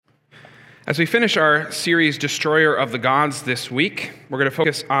As we finish our series, Destroyer of the Gods, this week, we're going to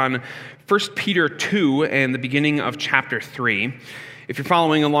focus on 1 Peter 2 and the beginning of chapter 3. If you're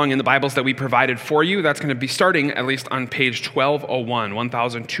following along in the Bibles that we provided for you, that's going to be starting at least on page 1201,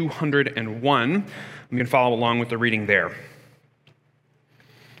 1201. You can follow along with the reading there.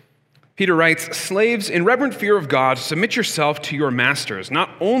 Peter writes, "Slaves, in reverent fear of God, submit yourself to your masters,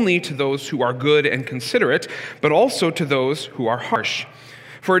 not only to those who are good and considerate, but also to those who are harsh.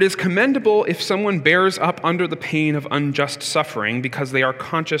 For it is commendable if someone bears up under the pain of unjust suffering because they are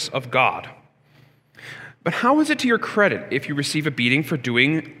conscious of God. But how is it to your credit if you receive a beating for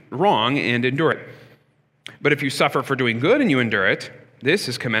doing wrong and endure it? But if you suffer for doing good and you endure it, this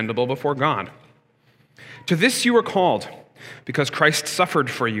is commendable before God. To this you are called, because Christ suffered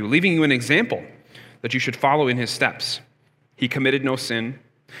for you, leaving you an example that you should follow in his steps. He committed no sin.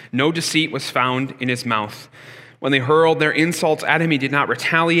 No deceit was found in his mouth. When they hurled their insults at him, he did not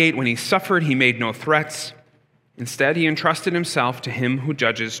retaliate. When he suffered, he made no threats. Instead, he entrusted himself to him who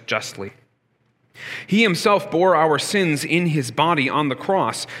judges justly. He himself bore our sins in his body on the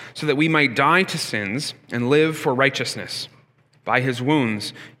cross so that we might die to sins and live for righteousness. By his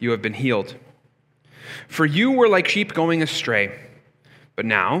wounds you have been healed. For you were like sheep going astray, but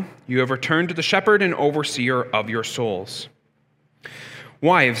now you have returned to the shepherd and overseer of your souls.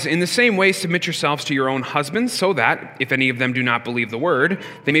 Wives, in the same way submit yourselves to your own husbands, so that, if any of them do not believe the word,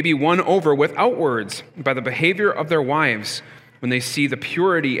 they may be won over without words by the behavior of their wives when they see the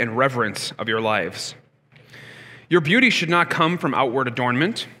purity and reverence of your lives. Your beauty should not come from outward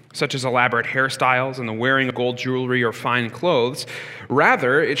adornment, such as elaborate hairstyles and the wearing of gold jewelry or fine clothes.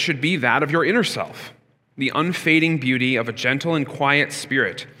 Rather, it should be that of your inner self, the unfading beauty of a gentle and quiet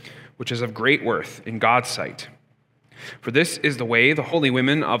spirit, which is of great worth in God's sight. For this is the way the holy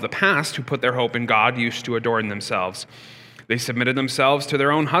women of the past who put their hope in God used to adorn themselves. They submitted themselves to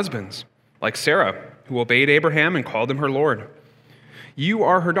their own husbands, like Sarah, who obeyed Abraham and called him her Lord. You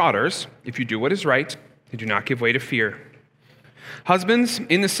are her daughters if you do what is right and do not give way to fear. Husbands,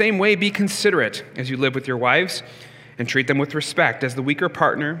 in the same way, be considerate as you live with your wives, and treat them with respect as the weaker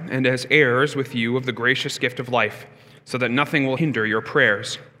partner and as heirs with you of the gracious gift of life, so that nothing will hinder your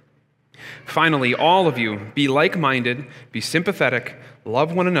prayers. Finally, all of you, be like-minded, be sympathetic,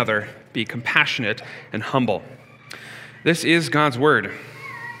 love one another, be compassionate and humble." This is God's word.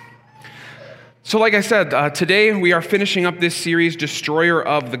 So like I said, today we are finishing up this series, Destroyer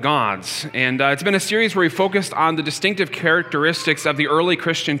of the Gods. And it's been a series where we focused on the distinctive characteristics of the early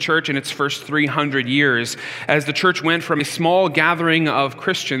Christian church in its first 300 years, as the church went from a small gathering of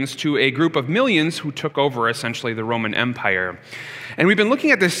Christians to a group of millions who took over essentially the Roman Empire. And we've been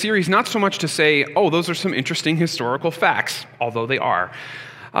looking at this series not so much to say, oh, those are some interesting historical facts, although they are,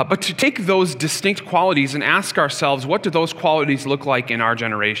 but to take those distinct qualities and ask ourselves, what do those qualities look like in our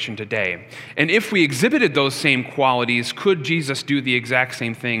generation today? And if we exhibited those same qualities, could Jesus do the exact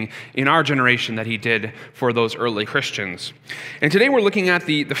same thing in our generation that he did for those early Christians? And today we're looking at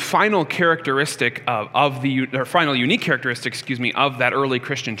the final characteristic final unique characteristic, of that early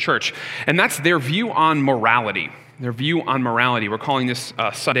Christian church, and that's their view on morality. Their view on morality. We're calling this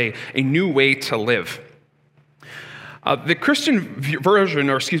Sunday a new way to live. The Christian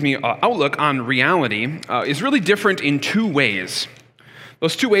outlook on reality is really different in two ways.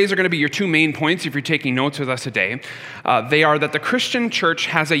 Those two ways are going to be your two main points if you're taking notes with us today. They are that the Christian church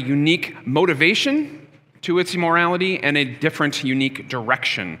has a unique motivation to its morality and a different, unique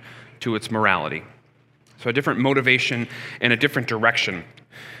direction to its morality. So a different motivation and a different direction.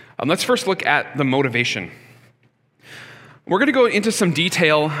 Let's first look at the motivation. We're going to go into some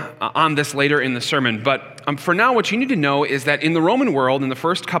detail on this later in the sermon, but for now, what you need to know is that in the Roman world, in the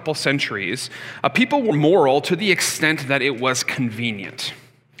first couple centuries, people were moral to the extent that it was convenient.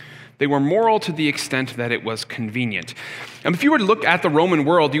 They were moral to the extent that it was convenient. And if you were to look at the Roman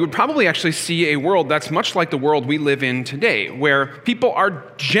world, you would probably actually see a world that's much like the world we live in today, where people are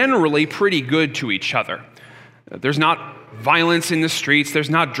generally pretty good to each other. There's not violence in the streets, there's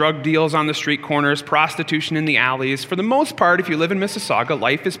not drug deals on the street corners, prostitution in the alleys. For the most part, if you live in Mississauga,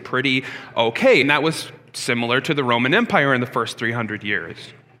 life is pretty okay. And that was similar to the Roman Empire in the first 300 years.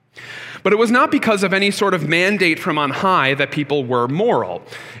 But it was not because of any sort of mandate from on high that people were moral.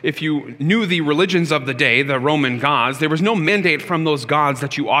 If you knew the religions of the day, the Roman gods, there was no mandate from those gods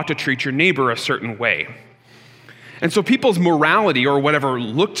that you ought to treat your neighbor a certain way. And so people's morality, or whatever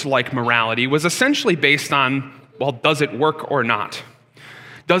looked like morality, was essentially based on, well, does it work or not?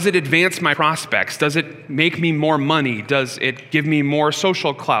 Does it advance my prospects? Does it make me more money? Does it give me more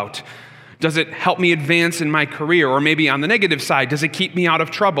social clout? Does it help me advance in my career? Or maybe on the negative side, does it keep me out of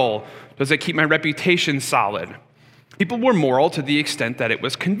trouble? Does it keep my reputation solid? People were moral to the extent that it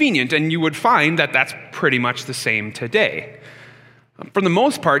was convenient, and you would find that that's pretty much the same today. For the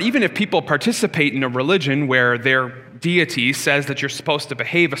most part, even if people participate in a religion where their deity says that you're supposed to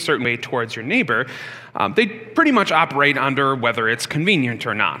behave a certain way towards your neighbor, they pretty much operate under whether it's convenient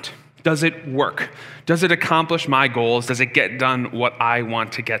or not. Does it work? Does it accomplish my goals? Does it get done what I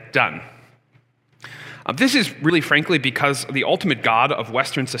want to get done? This is really, frankly, because the ultimate god of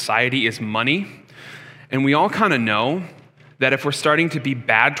Western society is money. And we all kind of know that if we're starting to be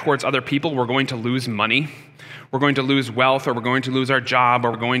bad towards other people, we're going to lose money. We're going to lose wealth, or we're going to lose our job,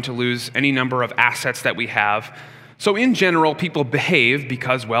 or we're going to lose any number of assets that we have. So in general, people behave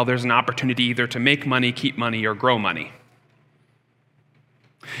because, well, there's an opportunity either to make money, keep money, or grow money.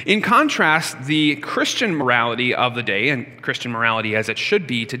 In contrast, the Christian morality of the day, and Christian morality as it should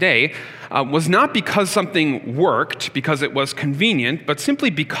be today, was not because something worked, because it was convenient, but simply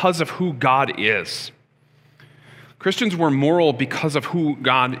because of who God is. Christians were moral because of who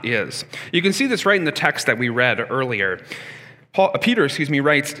God is. You can see this right in the text that we read earlier. Peter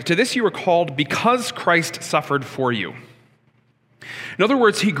writes, "To this you were called because Christ suffered for you." In other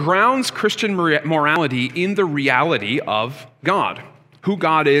words, he grounds Christian morality in the reality of God, who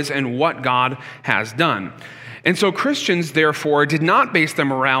God is and what God has done. And so Christians, therefore, did not base their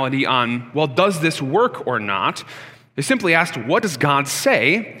morality on, well, does this work or not? They simply asked, what does God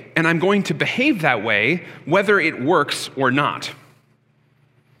say? And I'm going to behave that way, whether it works or not.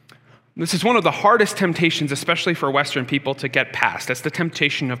 This is one of the hardest temptations, especially for Western people, to get past. That's the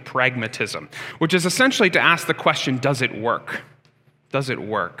temptation of pragmatism, which is essentially to ask the question, does it work? Does it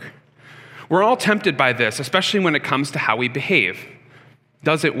work? We're all tempted by this, especially when it comes to how we behave.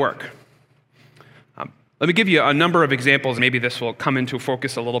 Does it work? Let me give you a number of examples. Maybe this will come into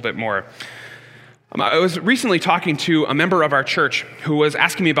focus a little bit more. I was recently talking to a member of our church who was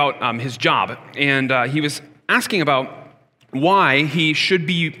asking me about his job, and he was asking about why he should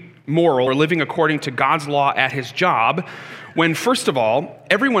be moral or living according to God's law at his job when, first of all,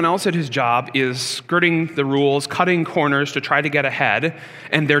 everyone else at his job is skirting the rules, cutting corners to try to get ahead,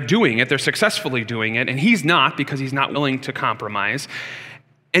 and they're doing it, they're successfully doing it, and he's not because he's not willing to compromise.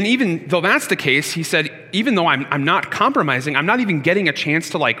 And even though that's the case, he said, even though I'm not compromising, I'm not even getting a chance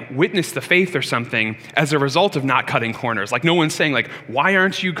to witness the faith or something as a result of not cutting corners. No one's saying why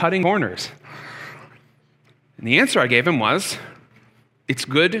aren't you cutting corners? And the answer I gave him was, it's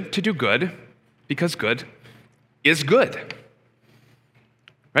good to do good because good is good.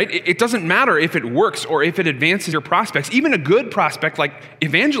 Right? It doesn't matter if it works or if it advances your prospects. Even a good prospect like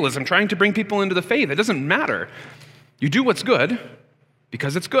evangelism, trying to bring people into the faith, it doesn't matter. You do what's good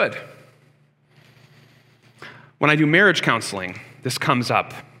because it's good. When I do marriage counseling, this comes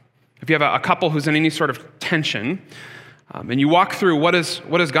up. If you have a couple who's in any sort of tension, and you walk through what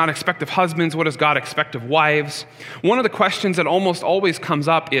does God expect of husbands, what does God expect of wives, one of the questions that almost always comes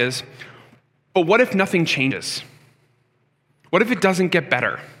up is, but what if nothing changes? What if it doesn't get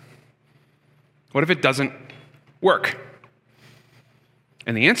better? What if it doesn't work?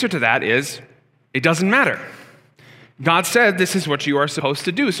 And the answer to that is, it doesn't matter. God said this is what you are supposed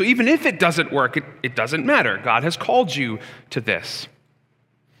to do. So even if it doesn't work, it doesn't matter. God has called you to this.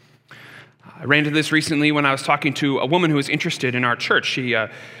 I ran into this recently when I was talking to a woman who was interested in our church.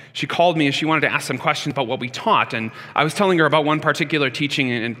 She called me and she wanted to ask some questions about what we taught. And I was telling her about one particular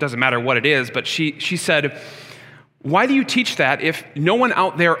teaching, and it doesn't matter what it is, but she said, why do you teach that if no one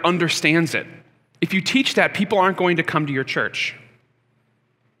out there understands it? If you teach that, people aren't going to come to your church.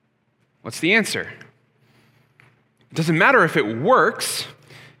 What's the answer? It doesn't matter if it works.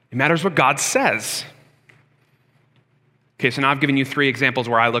 It matters what God says. Okay, so now I've given you 3 examples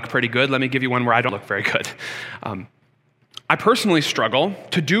where I look pretty good. Let me give you one where I don't look very good. I personally struggle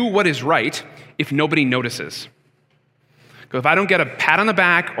to do what is right if nobody notices. If I don't get a pat on the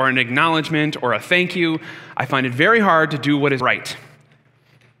back or an acknowledgement or a thank you, I find it very hard to do what is right.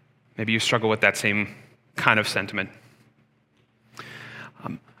 Maybe you struggle with that same kind of sentiment.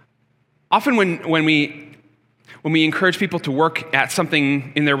 Often when we encourage people to work at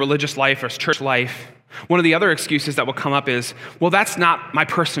something in their religious life or church life, one of the other excuses that will come up is, well, that's not my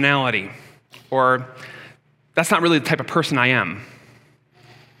personality, or that's not really the type of person I am.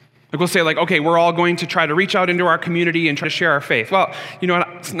 We'll say okay, we're all going to try to reach out into our community and try to share our faith. Well, you know what?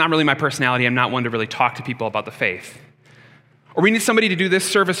 It's not really my personality. I'm not one to really talk to people about the faith. Or we need somebody to do this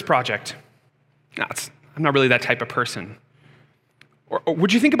service project. No, I'm not really that type of person. Or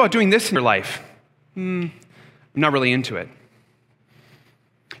would you think about doing this in your life? I'm not really into it.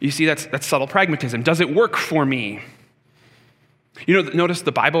 You see, that's subtle pragmatism. Does it work for me? Notice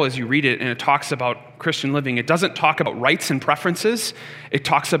the Bible as you read it, and it talks about Christian living. It doesn't talk about rights and preferences. It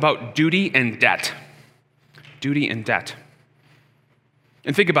talks about duty and debt. duty and debt.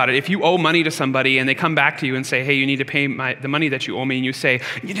 And think about it. If you owe money to somebody and they come back to you and say, hey, you need to pay the money that you owe me, and you say,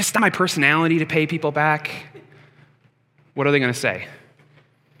 you just not my personality to pay people back, what are they going to say?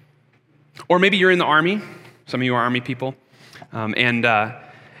 Or maybe you're in the army. Some of you are army people. And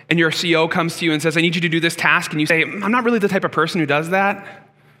your CO comes to you and says, I need you to do this task. And you say, I'm not really the type of person who does that.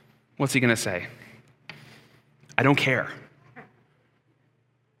 What's he going to say? I don't care.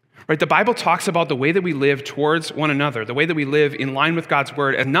 Right? The Bible talks about the way that we live towards one another, the way that we live in line with God's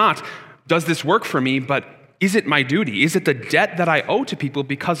word, and not, does this work for me, but is it my duty? Is it the debt that I owe to people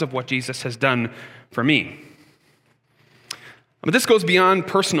because of what Jesus has done for me? But this goes beyond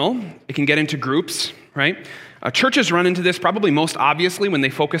personal. It can get into groups, right? Churches run into this probably most obviously when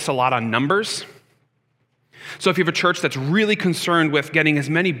they focus a lot on numbers. So if you have a church that's really concerned with getting as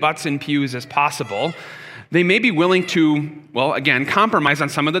many butts in pews as possible, they may be willing to, well, again, compromise on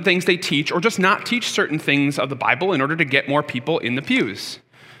some of the things they teach or just not teach certain things of the Bible in order to get more people in the pews.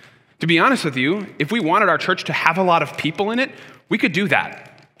 To be honest with you, if we wanted our church to have a lot of people in it, we could do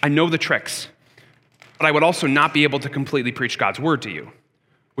that. I know the tricks. But I would also not be able to completely preach God's word to you,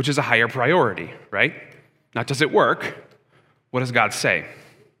 which is a higher priority, right? Not does it work, what does God say?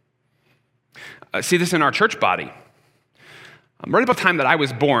 See this in our church body. Right about the time that I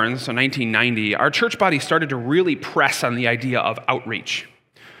was born, so 1990, our church body started to really press on the idea of outreach.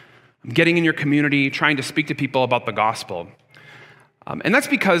 Getting in your community, trying to speak to people about the gospel. And that's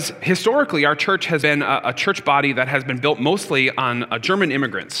because historically our church has been a church body that has been built mostly on German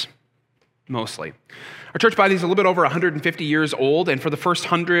immigrants, mostly. Our church body is a little bit over 150 years old, and for the first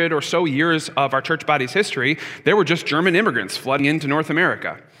 100 or so years of our church body's history, there were just German immigrants flooding into North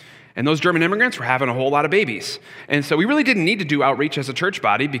America. And those German immigrants were having a whole lot of babies. And so we really didn't need to do outreach as a church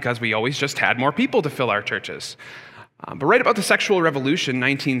body because we always just had more people to fill our churches. But right about the sexual revolution,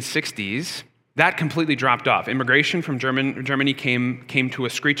 1960s, that completely dropped off. Immigration from Germany came to a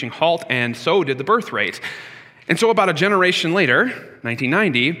screeching halt, and so did the birth rate. And so about a generation later,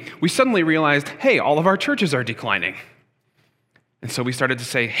 1990, we suddenly realized, hey, all of our churches are declining. And so we started to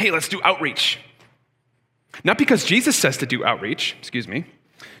say, hey, let's do outreach. Not because Jesus says to do outreach,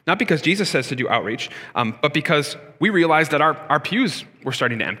 not because Jesus says to do outreach, but because we realized that our pews were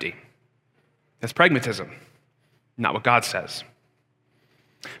starting to empty. That's pragmatism, not what God says.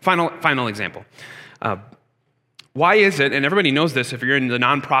 Final example. Why is it, and everybody knows this if you're in the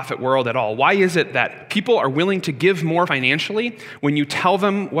nonprofit world at all, why is it that people are willing to give more financially when you tell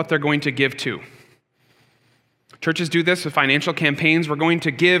them what they're going to give to? Churches do this with financial campaigns. We're going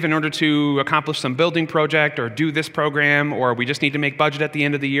to give in order to accomplish some building project or do this program, or we just need to make budget at the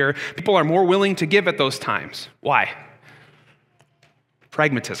end of the year. People are more willing to give at those times. Why?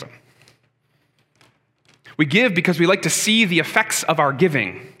 Pragmatism. We give because we like to see the effects of our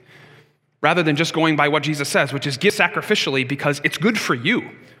giving rather than just going by what Jesus says, which is give sacrificially because it's good for you.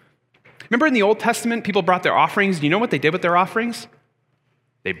 Remember in the Old Testament, people brought their offerings. Do you know what they did with their offerings?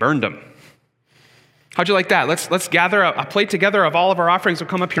 They burned them. How'd you like that? Let's gather a plate together of all of our offerings. We'll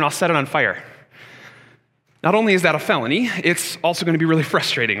come up here and I'll set it on fire. Not only is that a felony, it's also going to be really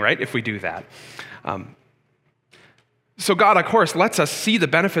frustrating, right, if we do that. So God, of course, lets us see the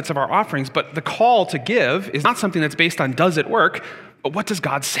benefits of our offerings, but the call to give is not something that's based on does it work, but what does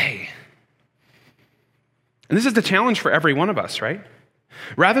God say? And this is the challenge for every one of us, right?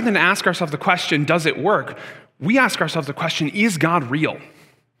 Rather than ask ourselves the question, does it work? We ask ourselves the question, is God real?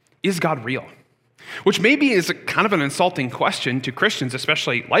 Is God real? Which maybe is kind of an insulting question to Christians,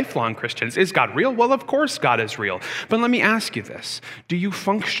 especially lifelong Christians. Is God real? Well, of course God is real. But let me ask you this. Do you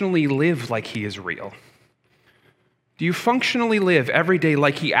functionally live like he is real? Do you functionally live every day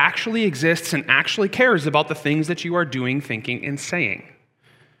like he actually exists and actually cares about the things that you are doing, thinking, and saying?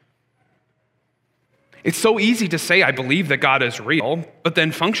 It's so easy to say, I believe that God is real, but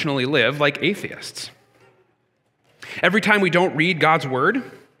then functionally live like atheists. Every time we don't read God's word,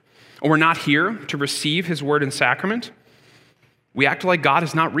 or we're not here to receive his word and sacrament, we act like God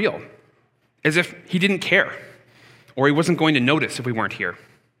is not real, as if he didn't care, or he wasn't going to notice if we weren't here.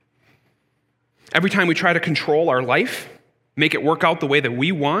 Every time we try to control our life, make it work out the way that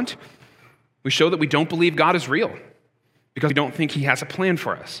we want, we show that we don't believe God is real, because we don't think he has a plan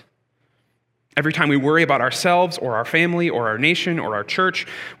for us. Every time we worry about ourselves, or our family, or our nation, or our church,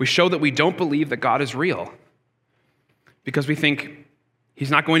 we show that we don't believe that God is real, because we think he's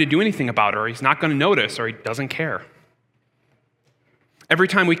not going to do anything about it, or he's not going to notice, or he doesn't care. Every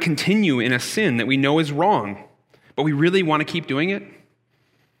time we continue in a sin that we know is wrong, but we really want to keep doing it,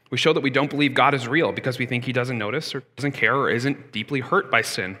 we show that we don't believe God is real because we think he doesn't notice, or doesn't care, or isn't deeply hurt by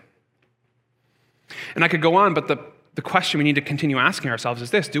sin. And I could go on, but the question we need to continue asking ourselves is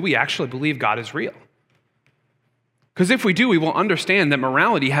this: do we actually believe God is real? Because if we do, we will understand that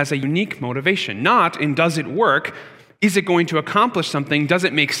morality has a unique motivation, not in does it work, is it going to accomplish something, does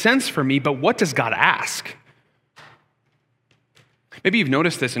it make sense for me, but what does God ask? Maybe you've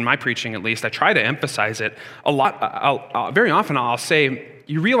noticed this in my preaching, at least. I try to emphasize it a lot. Very often I'll say,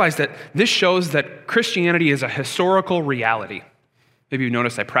 you realize that this shows that Christianity is a historical reality. Maybe you've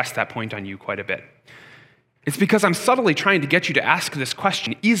noticed I press that point on you quite a bit. It's because I'm subtly trying to get you to ask this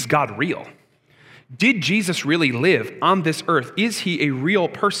question, is God real? Did Jesus really live on this earth? Is he a real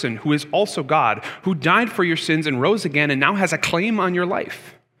person who is also God, who died for your sins and rose again and now has a claim on your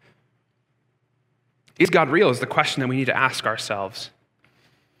life? Is God real is the question that we need to ask ourselves.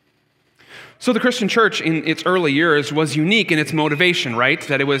 So the Christian church in its early years was unique in its motivation, right?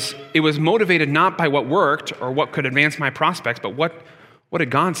 That it was motivated not by what worked or what could advance my prospects, but what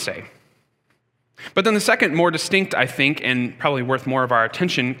did God say? But then the second, more distinct, I think, and probably worth more of our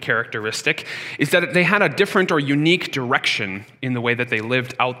attention characteristic, is that they had a different or unique direction in the way that they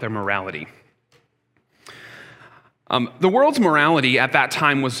lived out their morality. The world's morality at that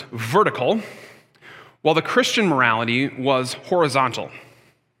time was vertical, while the Christian morality was horizontal.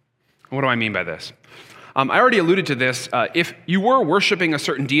 What do I mean by this? I already alluded to this. If you were worshiping a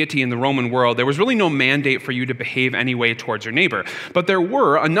certain deity in the Roman world, there was really no mandate for you to behave any way towards your neighbor. But there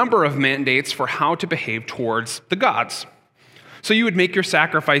were a number of mandates for how to behave towards the gods. So you would make your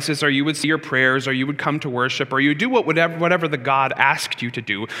sacrifices, or you would say your prayers, or you would come to worship, or you would do whatever the god asked you to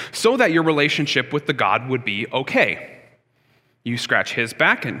do, so that your relationship with the god would be okay. You scratch his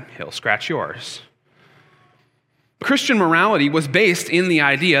back, and he'll scratch yours. Christian morality was based in the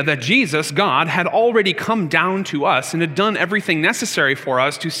idea that Jesus, God, had already come down to us and had done everything necessary for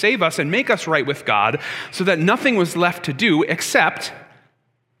us to save us and make us right with God, so that nothing was left to do except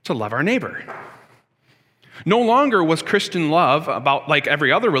to love our neighbor. No longer was Christian love about, like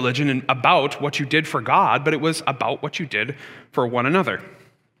every other religion, about what you did for God, but it was about what you did for one another.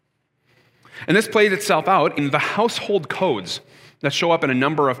 And this played itself out in the household codes that show up in a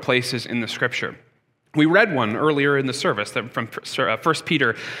number of places in the Scripture. We read one earlier in the service from 1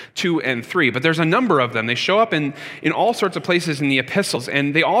 Peter 2 and 3, but there's a number of them. They show up in all sorts of places in the epistles,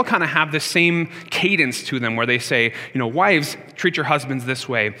 and they all kind of have the same cadence to them where they say, wives, treat your husbands this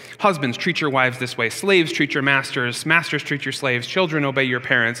way. Husbands, treat your wives this way. Slaves, treat your masters. Masters, treat your slaves. Children, obey your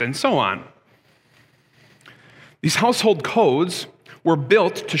parents, and so on. These household codes were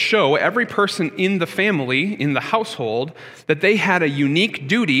built to show every person in the family, in the household, that they had a unique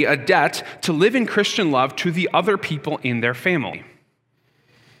duty, a debt, to live in Christian love to the other people in their family.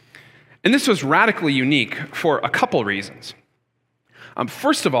 And this was radically unique for a couple reasons.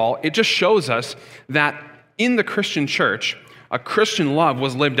 First of all, it just shows us that in the Christian church, a Christian love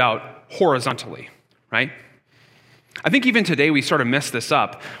was lived out horizontally, right? I think even today we sort of mess this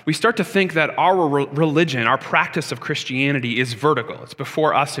up. We start to think that our religion, our practice of Christianity is vertical. It's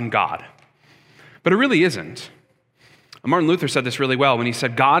before us and God. But it really isn't. Martin Luther said this really well when he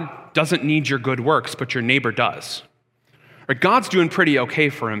said, God doesn't need your good works, but your neighbor does. Or God's doing pretty okay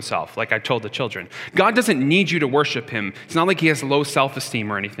for himself, like I told the children. God doesn't need you to worship him. It's not like he has low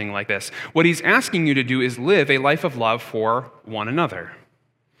self-esteem or anything like this. What he's asking you to do is live a life of love for one another.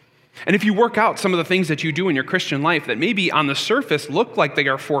 And if you work out some of the things that you do in your Christian life that maybe on the surface look like they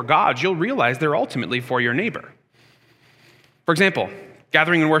are for God, you'll realize they're ultimately for your neighbor. For example,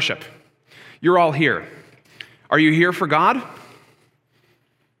 gathering and worship. You're all here. Are you here for God?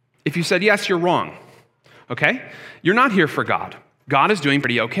 If you said yes, you're wrong. Okay? You're not here for God. God is doing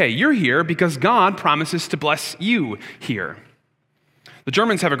pretty okay. You're here because God promises to bless you here. The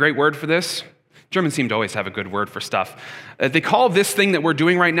Germans have a great word for this. Germans seem to always have a good word for stuff. They call this thing that we're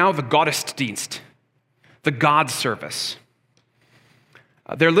doing right now the Gottesdienst, the God service.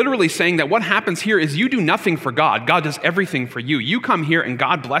 They're literally saying that what happens here is you do nothing for God. God does everything for you. You come here and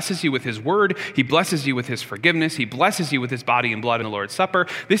God blesses you with his word. He blesses you with his forgiveness. He blesses you with his body and blood in the Lord's Supper.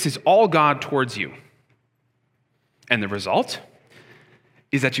 This is all God towards you. And the result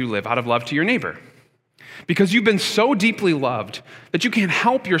is that you live out of love to your neighbor. Because you've been so deeply loved that you can't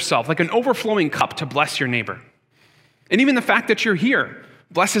help yourself, like an overflowing cup, to bless your neighbor. And even the fact that you're here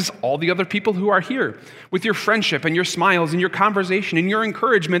blesses all the other people who are here with your friendship and your smiles and your conversation and your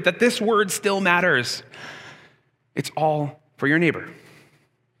encouragement that this word still matters. It's all for your neighbor.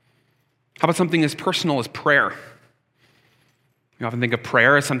 How about something as personal as prayer? You often think of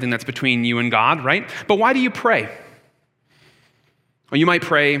prayer as something that's between you and God, right? But why do you pray? Well, you might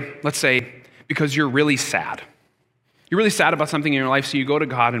pray, let's say, because you're really sad. You're really sad about something in your life, so you go to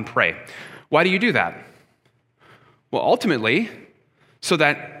God and pray. Why do you do that? Well, ultimately, so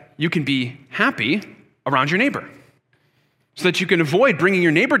that you can be happy around your neighbor. So that you can avoid bringing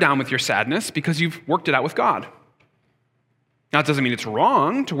your neighbor down with your sadness because you've worked it out with God. Now, it doesn't mean it's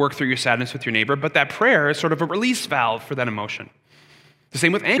wrong to work through your sadness with your neighbor, but that prayer is sort of a release valve for that emotion. The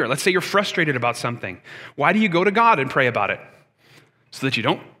same with anger. Let's say you're frustrated about something. Why do you go to God and pray about it? So that you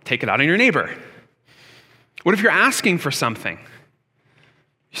don't take it out on your neighbor. What if you're asking for something?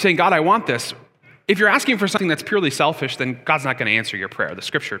 You're saying, God, I want this. If you're asking for something that's purely selfish, then God's not going to answer your prayer. The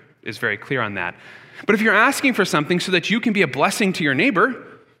scripture is very clear on that. But if you're asking for something so that you can be a blessing to your neighbor,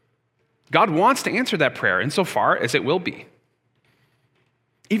 God wants to answer that prayer insofar as it will be.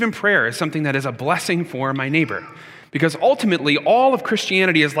 Even prayer is something that is a blessing for my neighbor, because ultimately all of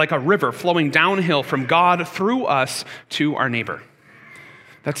Christianity is like a river flowing downhill from God through us to our neighbor.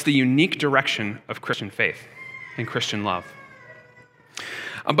 That's the unique direction of Christian faith and Christian love.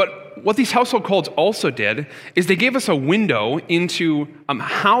 But what these household codes also did is they gave us a window into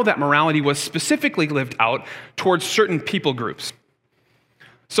how that morality was specifically lived out towards certain people groups.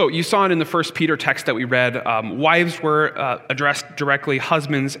 So you saw it in the First Peter text that we read. Wives were addressed directly,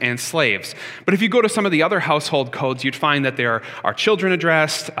 husbands and slaves. But if you go to some of the other household codes, you'd find that there are children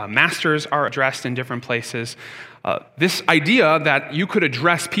addressed, masters are addressed in different places. This idea that you could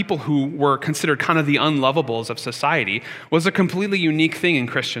address people who were considered kind of the unlovables of society was a completely unique thing in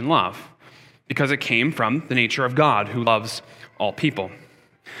Christian love, because it came from the nature of God who loves all people.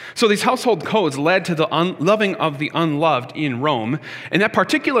 So these household codes led to the loving of the unloved in Rome, and that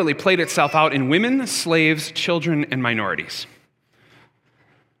particularly played itself out in women, slaves, children, and minorities.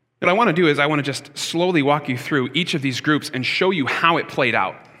 What I want to do is I want to just slowly walk you through each of these groups and show you how it played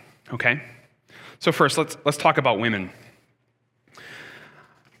out, okay? So first, let's talk about women.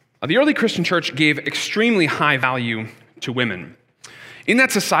 The early Christian church gave extremely high value to women. In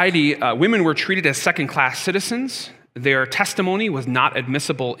that society, women were treated as second-class citizens. Their testimony was not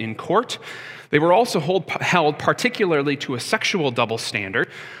admissible in court. They were also held particularly to a sexual double standard,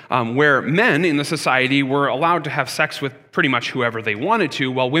 where men in the society were allowed to have sex with pretty much whoever they wanted to,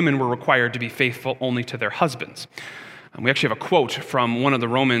 while women were required to be faithful only to their husbands. We actually have a quote from one of the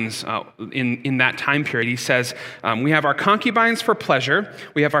Romans in that time period. He says, we have our concubines for pleasure,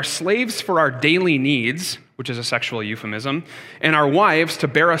 we have our slaves for our daily needs, which is a sexual euphemism, and our wives to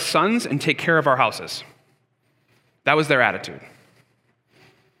bear us sons and take care of our houses. That was their attitude.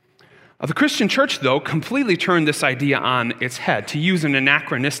 The Christian church, though, completely turned this idea on its head. To use an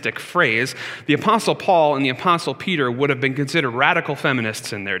anachronistic phrase, the Apostle Paul and the Apostle Peter would have been considered radical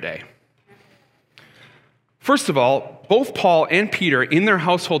feminists in their day. First of all, both Paul and Peter, in their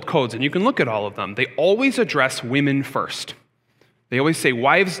household codes, and you can look at all of them, they always address women first. They always say,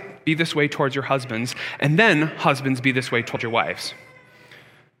 wives, be this way towards your husbands, and then husbands, be this way towards your wives.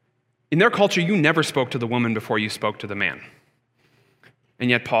 In their culture, you never spoke to the woman before you spoke to the man. And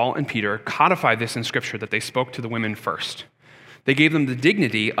yet Paul and Peter codified this in Scripture that they spoke to the women first. They gave them the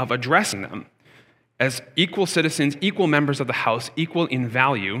dignity of addressing them as equal citizens, equal members of the house, equal in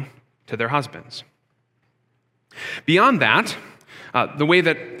value to their husbands. Beyond that, the way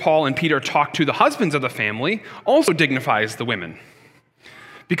that Paul and Peter talk to the husbands of the family also dignifies the women.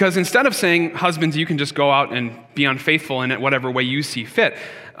 Because instead of saying, husbands, you can just go out and be unfaithful in whatever way you see fit,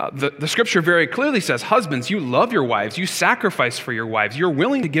 the scripture very clearly says, husbands, you love your wives, you sacrifice for your wives, you're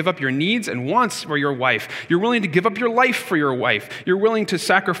willing to give up your needs and wants for your wife, you're willing to give up your life for your wife, you're willing to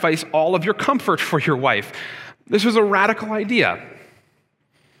sacrifice all of your comfort for your wife. This was a radical idea.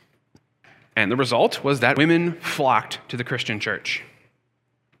 And the result was that women flocked to the Christian church.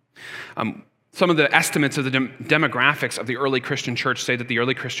 Some of the estimates of the demographics of the early Christian church say that the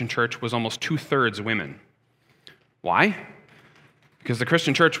early Christian church was almost 2/3 women. Why? Because the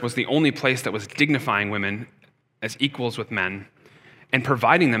Christian church was the only place that was dignifying women as equals with men and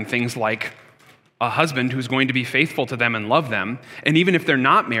providing them things like a husband who's going to be faithful to them and love them, and even if they're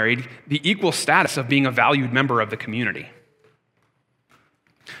not married, the equal status of being a valued member of the community.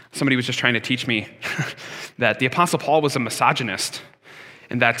 Somebody was just trying to teach me that the Apostle Paul was a misogynist,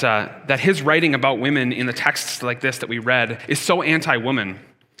 and that his writing about women in the texts like this that we read is so anti-woman.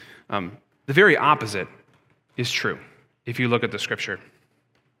 The very opposite is true if you look at the scripture.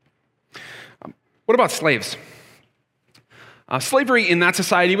 What about slaves? Slavery in that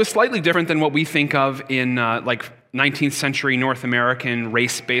society was slightly different than what we think of in 19th century North American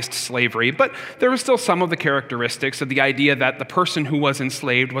race-based slavery, but there was still some of the characteristics of the idea that the person who was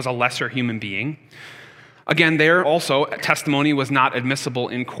enslaved was a lesser human being. Again, there also, testimony was not admissible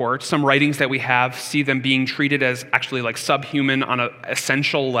in court. Some writings that we have see them being treated as actually like subhuman on an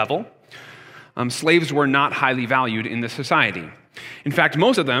essential level. Slaves were not highly valued in this society. In fact,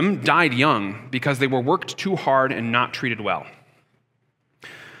 most of them died young because they were worked too hard and not treated well.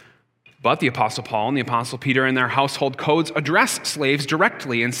 But the Apostle Paul and the Apostle Peter in their household codes address slaves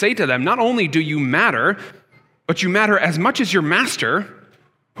directly and say to them, not only do you matter, but you matter as much as your master,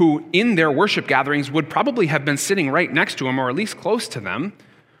 who in their worship gatherings would probably have been sitting right next to him or at least close to them,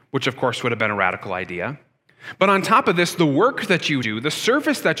 which of course would have been a radical idea. But on top of this, the work that you do, the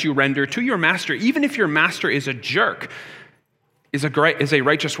service that you render to your master, even if your master is a jerk, is a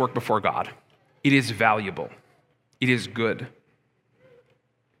righteous work before God. It is valuable. It is good.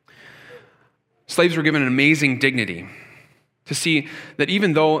 Slaves were given an amazing dignity to see that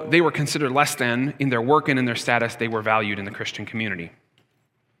even though they were considered less than in their work and in their status, they were valued in the Christian community.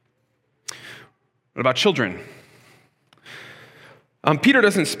 What about children? Peter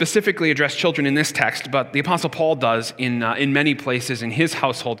doesn't specifically address children in this text, but the Apostle Paul does in many places in his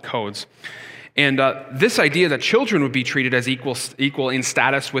household codes. And this idea that children would be treated as equal in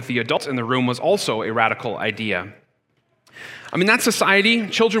status with the adults in the room was also a radical idea. In that society,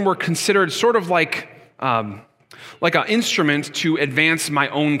 children were considered sort of like an instrument to advance my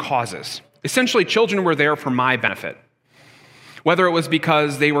own causes. Essentially, children were there for my benefit. Whether it was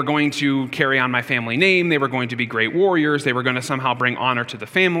because they were going to carry on my family name, they were going to be great warriors, they were going to somehow bring honor to the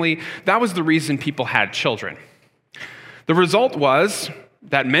family, that was the reason people had children. The result was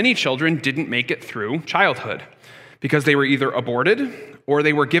that many children didn't make it through childhood because they were either aborted or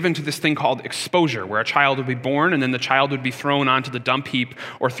they were given to this thing called exposure, where a child would be born and then the child would be thrown onto the dump heap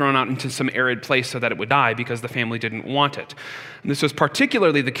or thrown out into some arid place so that it would die because the family didn't want it. And this was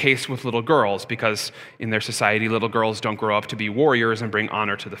particularly the case with little girls because in their society, little girls don't grow up to be warriors and bring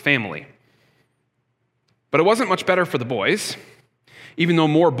honor to the family. But it wasn't much better for the boys. Even though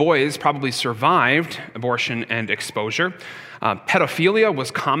more boys probably survived abortion and exposure, pedophilia was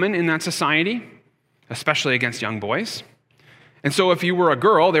common in that society, especially against young boys. And so if you were a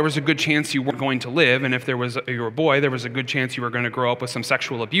girl, there was a good chance you weren't going to live, and if you were a boy, there was a good chance you were going to grow up with some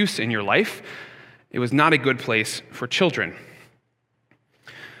sexual abuse in your life. It was not a good place for children.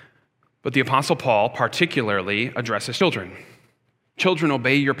 But the Apostle Paul particularly addresses children. Children,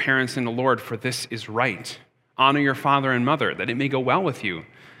 obey your parents in the Lord, for this is right. Honor your father and mother, that it may go well with you,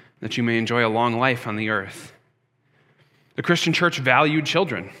 that you may enjoy a long life on the earth. The Christian church valued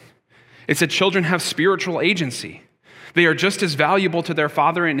children. It said children have spiritual agency. They are just as valuable to their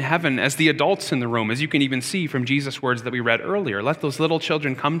Father in heaven as the adults in the room, as you can even see from Jesus' words that we read earlier. Let those little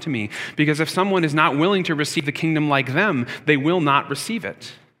children come to me, because if someone is not willing to receive the kingdom like them, they will not receive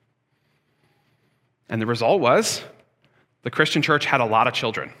it. And the result was the Christian church had a lot of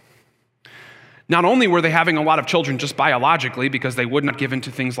children. Not only were they having a lot of children just biologically because they would not give in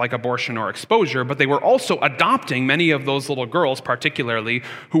to things like abortion or exposure, but they were also adopting many of those little girls, particularly,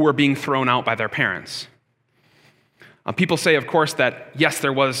 who were being thrown out by their parents. People say, of course, that yes,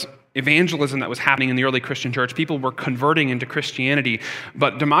 there was evangelism that was happening in the early Christian church. People were converting into Christianity,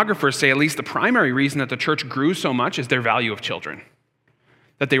 but demographers say at least the primary reason that the church grew so much is their value of children,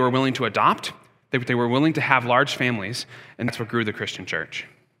 that they were willing to adopt, that they were willing to have large families, and that's what grew the Christian church.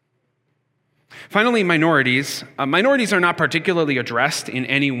 Finally, minorities. Minorities are not particularly addressed in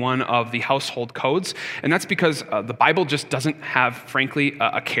any one of the household codes, and that's because the Bible just doesn't have, frankly,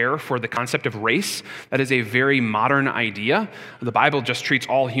 a care for the concept of race. That is a very modern idea. The Bible just treats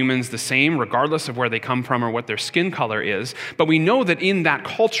all humans the same, regardless of where they come from or what their skin color is. But we know that in that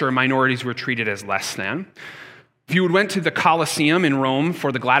culture, minorities were treated as less than. If you went to the Colosseum in Rome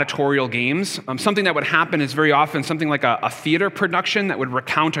for the gladiatorial games, something that would happen is very often something like a theater production that would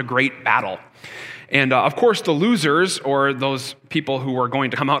recount a great battle. And of course, the losers, or those people who were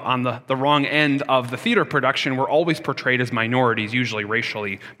going to come out on the wrong end of the theater production, were always portrayed as minorities, usually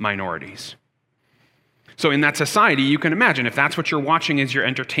racially minorities. So in that society, you can imagine, if that's what you're watching as your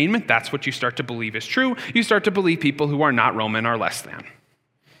entertainment, that's what you start to believe is true. You start to believe people who are not Roman are less than.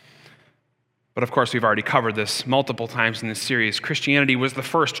 But of course, we've already covered this multiple times in this series. Christianity was the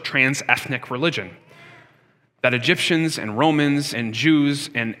first trans-ethnic religion. That Egyptians and Romans and Jews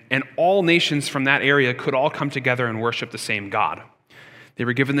and all nations from that area could all come together and worship the same God. They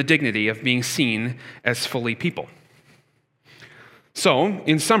were given the dignity of being seen as fully people. So,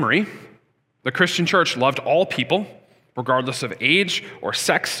 in summary, the Christian church loved all people, regardless of age or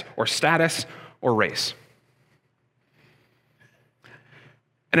sex or status or race.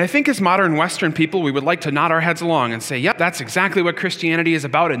 And I think as modern Western people, we would like to nod our heads along and say, yep, that's exactly what Christianity is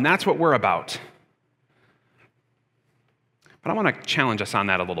about, and that's what we're about. But I want to challenge us on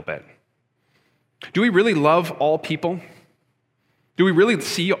that a little bit. Do we really love all people? Do we really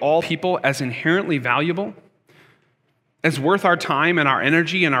see all people as inherently valuable? As worth our time and our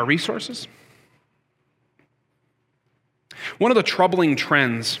energy and our resources? One of the troubling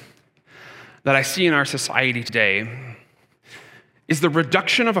trends that I see in our society today is the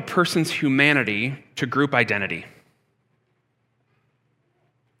reduction of a person's humanity to group identity.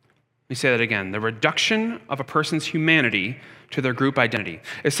 me say that again. The reduction of a person's humanity to their group identity.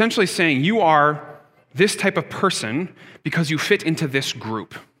 Essentially saying you are this type of person because you fit into this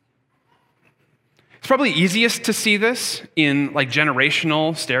group. It's probably easiest to see this in like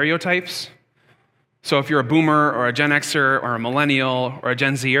generational stereotypes. So if you're a boomer or a Gen Xer or a millennial or a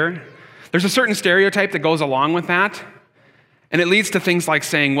Gen Zer, there's a certain stereotype that goes along with that. And it leads to things like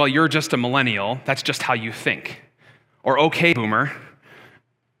saying, well, you're just a millennial. That's just how you think. Or, okay, boomer.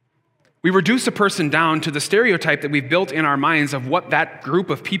 We reduce a person down to the stereotype that we've built in our minds of what that group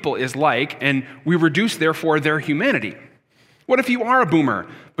of people is like, and we reduce, therefore, their humanity. What if you are a boomer,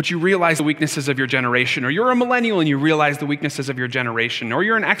 but you realize the weaknesses of your generation, or you're a millennial and you realize the weaknesses of your generation, or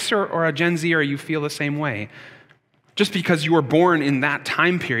you're an Xer or a Gen Z, or you feel the same way? Just because you were born in that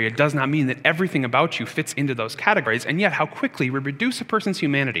time period does not mean that everything about you fits into those categories, and yet how quickly we reduce a person's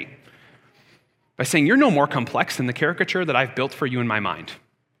humanity by saying, you're no more complex than the caricature that I've built for you in my mind.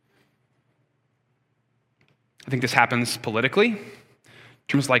 I think this happens politically,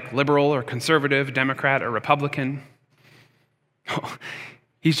 terms like liberal or conservative, Democrat or Republican. Oh,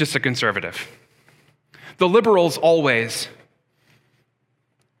 he's just a conservative. The liberals always.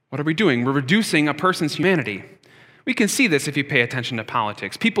 What are we doing? We're reducing a person's humanity. We can see this if you pay attention to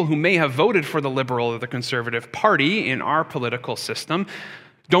politics. People who may have voted for the liberal or the conservative party in our political system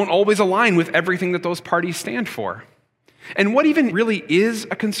don't always align with everything that those parties stand for. And what even really is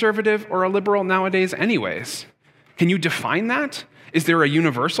a conservative or a liberal nowadays anyways? Can you define that? Is there a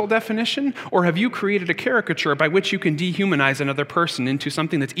universal definition? Or have you created a caricature by which you can dehumanize another person into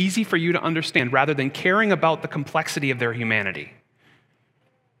something that's easy for you to understand rather than caring about the complexity of their humanity?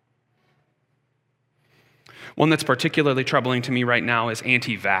 One that's particularly troubling to me right now is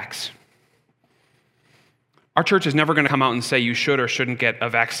anti-vax. Our church is never going to come out and say you should or shouldn't get a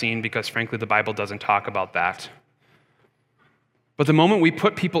vaccine because, frankly, the Bible doesn't talk about that. But the moment we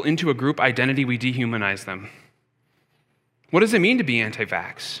put people into a group identity, we dehumanize them. What does it mean to be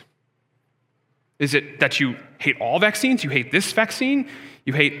anti-vax? Is it that you hate all vaccines? You hate this vaccine?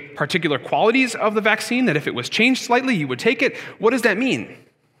 You hate particular qualities of the vaccine that if it was changed slightly, you would take it? What does that mean?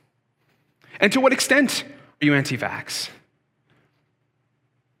 And to what extent are you anti-vax?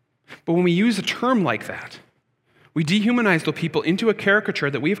 But when we use a term like that, we dehumanize the people into a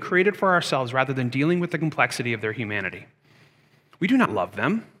caricature that we have created for ourselves rather than dealing with the complexity of their humanity. We do not love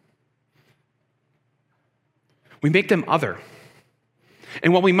them. We make them other.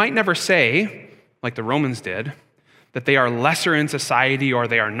 And while we might never say, like the Romans did, that they are lesser in society or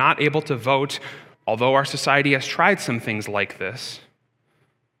they are not able to vote, although our society has tried some things like this,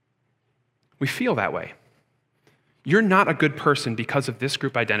 we feel that way. You're not a good person because of this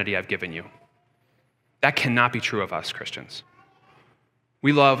group identity I've given you. That cannot be true of us, Christians.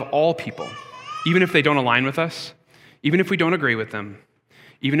 We love all people, even if they don't align with us, even if we don't agree with them,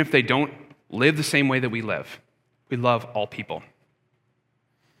 even if they don't live the same way that we live. We love all people.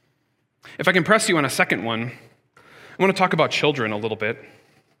 If I can press you on a second one, I want to talk about children a little bit.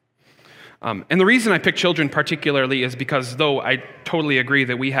 And the reason I pick children particularly is because though I totally agree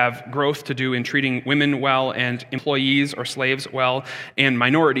that we have growth to do in treating women well and employees or slaves well and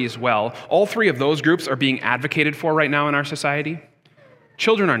minorities well, all three of those groups are being advocated for right now in our society.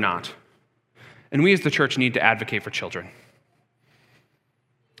 Children are not. And we as the church need to advocate for children.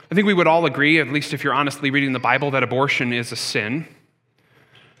 I think we would all agree, at least if you're honestly reading the Bible, that abortion is a sin.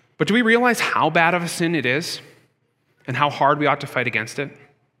 But do we realize how bad of a sin it is and how hard we ought to fight against it?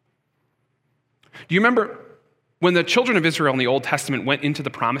 Do you remember when the children of Israel in the Old Testament went into the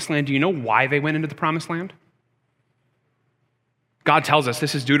Promised Land? Do you know why they went into the Promised Land? God tells us,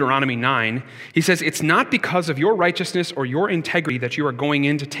 this is Deuteronomy 9, he says, it's not because of your righteousness or your integrity that you are going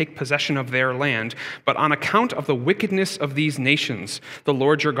in to take possession of their land, but on account of the wickedness of these nations, the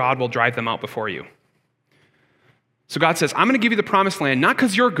Lord your God will drive them out before you. So God says, I'm going to give you the Promised Land, not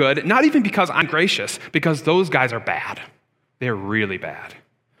because you're good, not even because I'm gracious, because those guys are bad. They're really bad.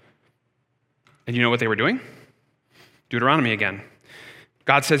 And you know what they were doing? Deuteronomy again.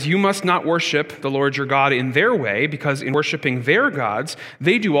 God says, you must not worship the Lord your God in their way, because in worshiping their gods,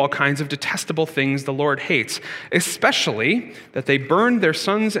 they do all kinds of detestable things the Lord hates, especially that they burn their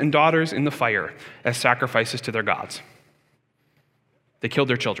sons and daughters in the fire as sacrifices to their gods. They killed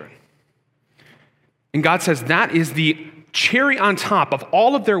their children. And God says, that is the cherry on top of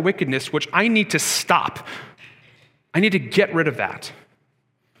all of their wickedness, which I need to stop. I need to get rid of that.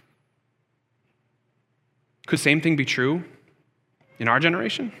 Could the same thing be true in our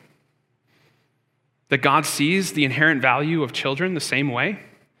generation? That God sees the inherent value of children the same way?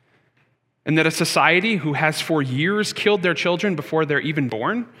 And that a society who has for years killed their children before they're even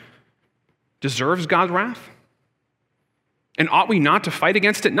born deserves God's wrath? And ought we not to fight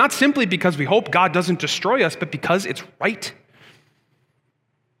against it? Not simply because we hope God doesn't destroy us, but because it's right.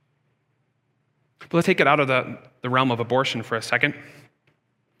 But let's take it out of the realm of abortion for a second.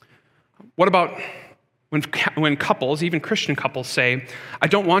 What about when couples, even Christian couples, say, I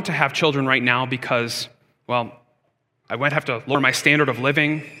don't want to have children right now because, well, I might have to lower my standard of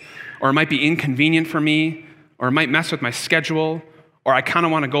living, or it might be inconvenient for me, or it might mess with my schedule, or I kind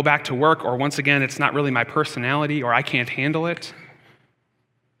of want to go back to work, or once again, it's not really my personality, or I can't handle it.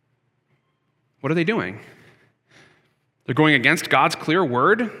 What are they doing? They're going against God's clear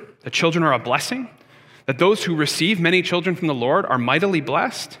word that children are a blessing, that those who receive many children from the Lord are mightily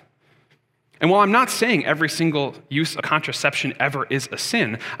blessed. And while I'm not saying every single use of contraception ever is a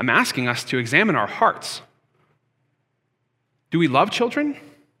sin, I'm asking us to examine our hearts. Do we love children?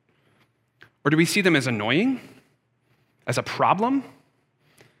 Or do we see them as annoying, as a problem,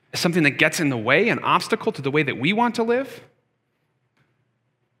 as something that gets in the way, an obstacle to the way that we want to live?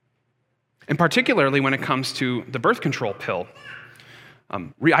 And particularly when it comes to the birth control pill.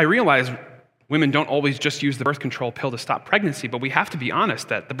 I realize women don't always just use the birth control pill to stop pregnancy, but we have to be honest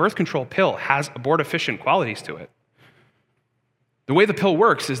that the birth control pill has abortifacient qualities to it. The way the pill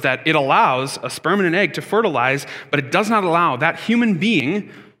works is that it allows a sperm and an egg to fertilize, but it does not allow that human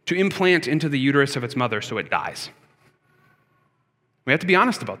being to implant into the uterus of its mother so it dies. We have to be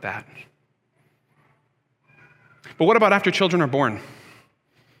honest about that. But what about after children are born?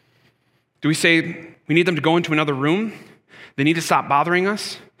 Do we say we need them to go into another room? They need to stop bothering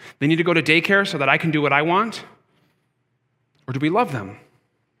us? They need to go to daycare so that I can do what I want? Or do we love them?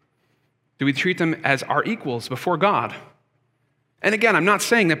 Do we treat them as our equals before God? And again, I'm not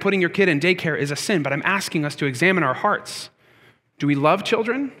saying that putting your kid in daycare is a sin, but I'm asking us to examine our hearts. Do we love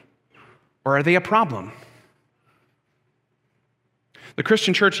children, or are they a problem? The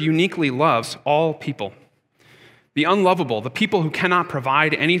Christian church uniquely loves all people. The unlovable, the people who cannot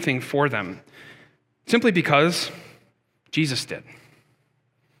provide anything for them, simply because Jesus did.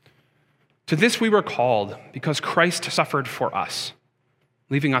 To this we were called because Christ suffered for us,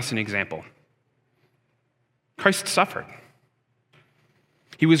 leaving us an example. Christ suffered.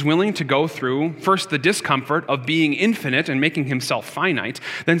 He was willing to go through, first, the discomfort of being infinite and making himself finite,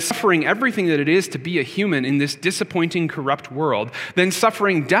 then suffering everything that it is to be a human in this disappointing, corrupt world, then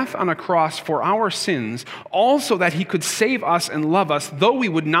suffering death on a cross for our sins, all so that he could save us and love us, though we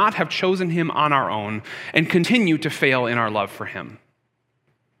would not have chosen him on our own, and continue to fail in our love for him.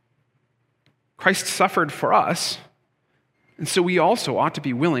 Christ suffered for us, and so we also ought to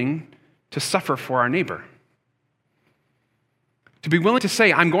be willing to suffer for our neighbor. To be willing to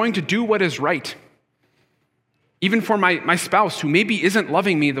say, I'm going to do what is right, even for my spouse who maybe isn't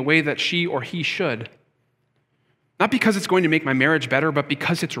loving me the way that she or he should. Not because it's going to make my marriage better, but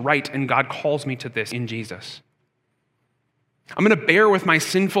because it's right and God calls me to this in Jesus. I'm going to bear with my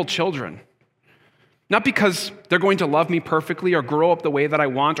sinful children, not because they're going to love me perfectly or grow up the way that I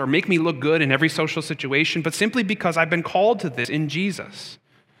want or make me look good in every social situation, but simply because I've been called to this in Jesus.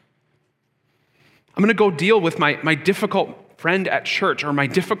 I'm going to go deal with my difficult friend at church, or my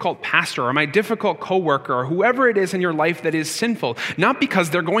difficult pastor, or my difficult coworker, or whoever it is in your life that is sinful, not because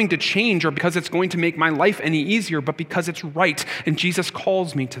they're going to change or because it's going to make my life any easier, but because it's right, and Jesus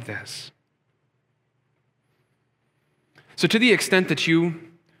calls me to this. So to the extent that you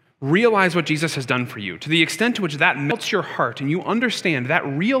realize what Jesus has done for you, to the extent to which that melts your heart, and you understand that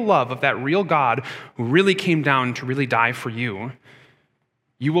real love of that real God who really came down to really die for you,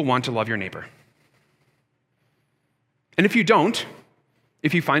 you will want to love your neighbor. And if you don't,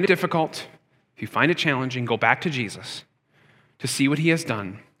 if you find it difficult, if you find it challenging, go back to Jesus to see what he has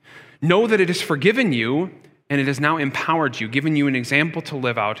done. Know that it has forgiven you and it has now empowered you, given you an example to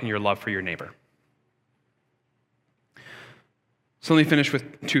live out in your love for your neighbor. So let me finish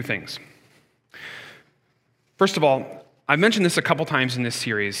with two things. First of all, I've mentioned this a couple times in this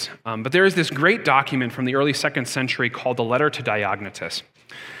series, but there is this great document from the early 2nd century called the Letter to Diognetus.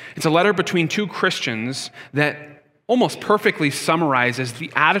 It's a letter between two Christians that almost perfectly summarizes the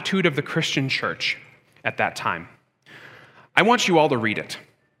attitude of the Christian church at that time. I want you all to read it.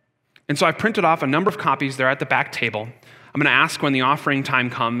 And so I've printed off a number of copies. They're at the back table. I'm going to ask when the offering time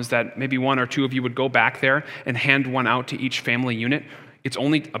comes that maybe one or two of you would go back there and hand one out to each family unit. It's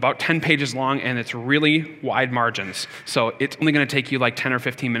only about 10 pages long, and it's really wide margins. So it's only going to take you like 10 or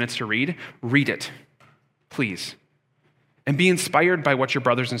 15 minutes to read. Read it, please. And be inspired by what your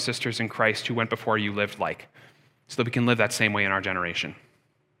brothers and sisters in Christ who went before you lived like, so that we can live that same way in our generation.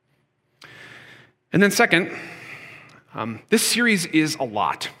 And then second, this series is a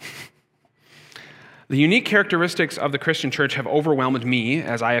lot. The unique characteristics of the Christian church have overwhelmed me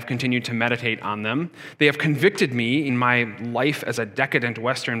as I have continued to meditate on them. They have convicted me in my life as a decadent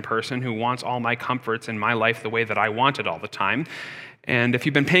Western person who wants all my comforts in my life the way that I want it all the time. And if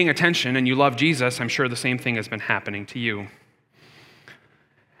you've been paying attention and you love Jesus, I'm sure the same thing has been happening to you.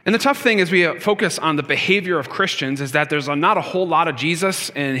 And the tough thing as we focus on the behavior of Christians is that there's not a whole lot of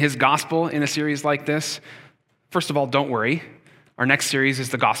Jesus and his gospel in a series like this. First of all, don't worry. Our next series is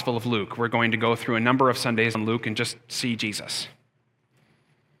the Gospel of Luke. We're going to go through a number of Sundays on Luke and just see Jesus.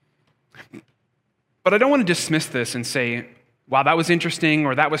 But I don't want to dismiss this and say, wow, that was interesting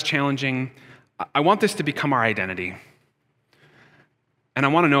or that was challenging. I want this to become our identity. And I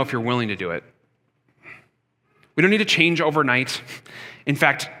want to know if you're willing to do it. We don't need to change overnight. In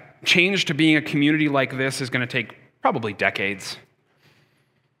fact, change to being a community like this is going to take probably decades.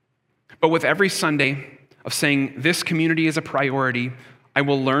 But with every Sunday of saying this community is a priority, I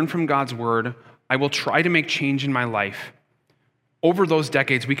will learn from God's word, I will try to make change in my life. Over those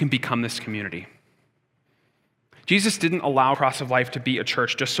decades, we can become this community. Jesus didn't allow Cross of Life to be a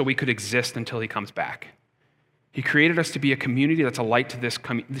church just so we could exist until he comes back. He created us to be a community that's a light to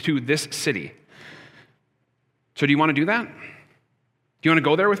this city. So do you want to do that? Do you want to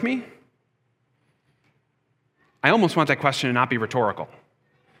go there with me? I almost want that question to not be rhetorical,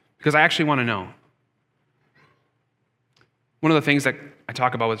 because I actually want to know. One of the things that I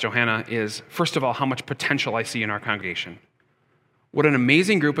talk about with Johanna is, first of all, how much potential I see in our congregation. What an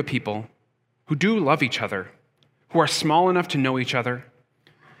amazing group of people who do love each other, who are small enough to know each other,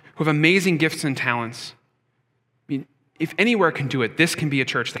 who have amazing gifts and talents. I mean, if anywhere can do it, this can be a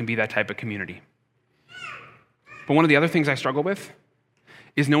church that can be that type of community. But one of the other things I struggle with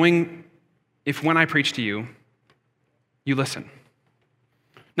is knowing if when I preach to you, you listen.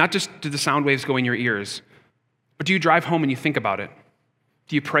 Not just do the sound waves go in your ears, but do you drive home and you think about it?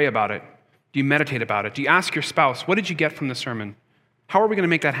 Do you pray about it? Do you meditate about it? Do you ask your spouse, what did you get from the sermon? How are we going to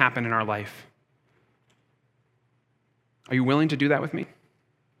make that happen in our life? Are you willing to do that with me?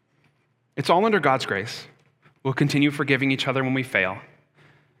 It's all under God's grace. We'll continue forgiving each other when we fail,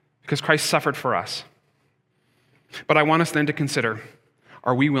 because Christ suffered for us. But I want us then to consider,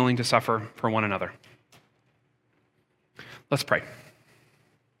 are we willing to suffer for one another? Let's pray.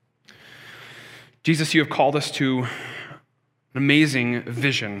 Jesus, you have called us to an amazing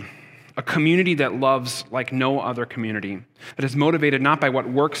vision, a community that loves like no other community, that is motivated not by what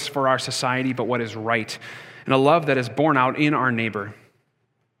works for our society, but what is right, and a love that is born out in our neighbor.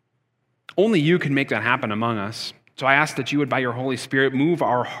 Only you can make that happen among us. So I ask that you would, by your Holy Spirit, move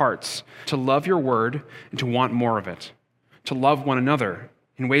our hearts to love your word and to want more of it, to love one another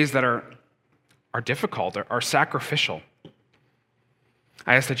in ways that are difficult, are sacrificial.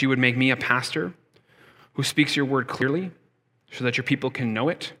 I ask that you would make me a pastor who speaks your word clearly so that your people can know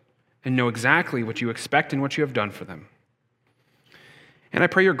it and know exactly what you expect and what you have done for them. And I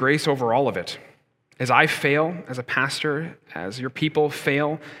pray your grace over all of it. As I fail as a pastor, as your people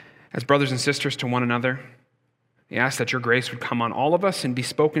fail as brothers and sisters to one another, I ask that your grace would come on all of us and be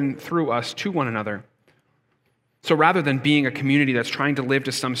spoken through us to one another. So rather than being a community that's trying to live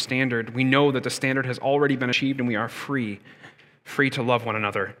to some standard, we know that the standard has already been achieved and we are free to love one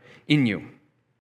another in you.